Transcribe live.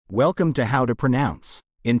Welcome to How to Pronounce.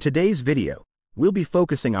 In today's video, we'll be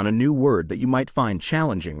focusing on a new word that you might find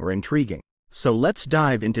challenging or intriguing. So let's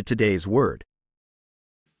dive into today's word.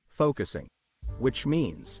 Focusing, which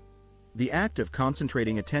means the act of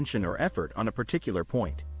concentrating attention or effort on a particular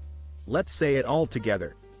point. Let's say it all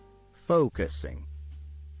together. Focusing.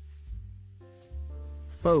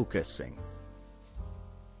 Focusing.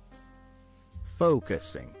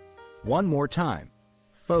 Focusing. One more time.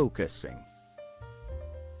 Focusing.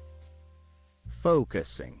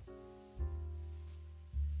 Focusing.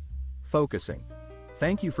 Focusing.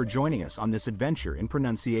 Thank you for joining us on this adventure in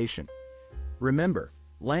pronunciation. Remember,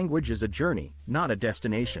 language is a journey, not a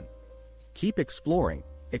destination. Keep exploring,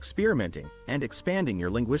 experimenting, and expanding your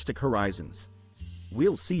linguistic horizons.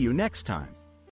 We'll see you next time.